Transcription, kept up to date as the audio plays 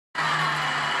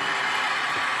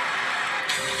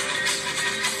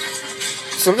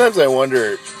Sometimes I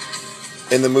wonder,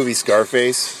 in the movie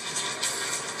Scarface,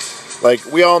 like,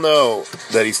 we all know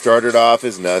that he started off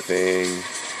as nothing,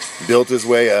 built his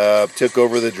way up, took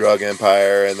over the drug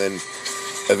empire, and then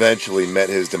eventually met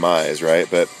his demise, right?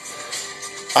 But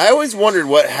I always wondered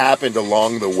what happened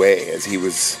along the way as he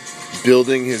was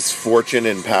building his fortune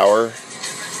and power.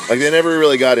 Like, they never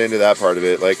really got into that part of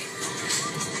it. Like,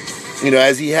 you know,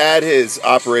 as he had his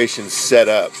operations set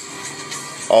up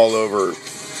all over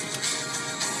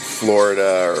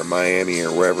Florida or Miami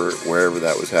or wherever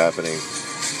that was happening,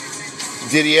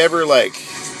 did he ever, like,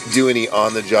 do any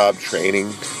on-the-job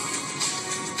training,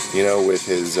 you know, with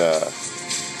his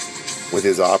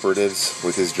operatives,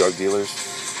 with his drug dealers?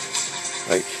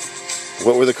 Like,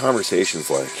 what were the conversations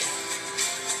like?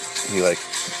 And he like,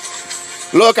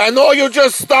 look, I know you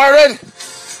just started,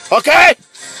 okay?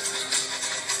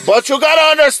 But you gotta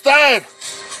understand,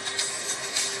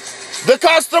 the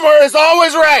customer is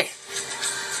always right,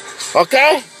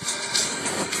 okay?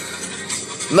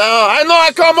 Now, I know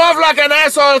I come off like an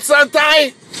asshole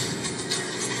sometimes,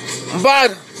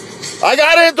 but I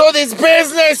got into this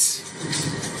business.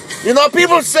 You know,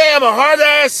 people say I'm a hard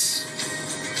ass,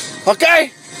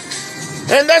 okay?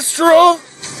 And that's true.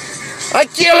 I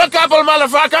kill a couple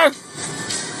motherfuckers.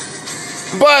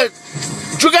 But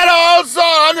you gotta also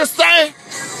understand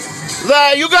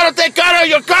that you gotta take care of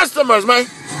your customers, man.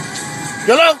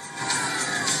 You know?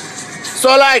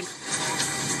 So, like,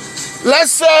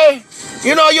 let's say,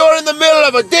 you know, you're in the middle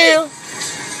of a deal,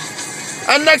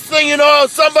 and next thing you know,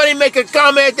 somebody make a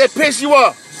comment that piss you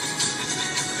off.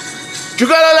 You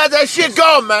gotta let that shit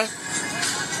go, man.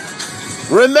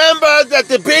 Remember that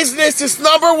the business is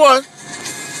number one.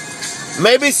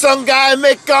 Maybe some guy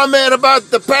make comment about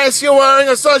the pants you're wearing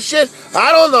or some shit.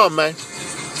 I don't know, man.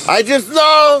 I just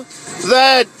know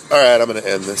that... Alright, I'm gonna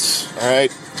end this.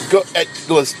 Alright? Go,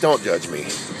 don't judge me.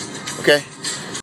 Okay?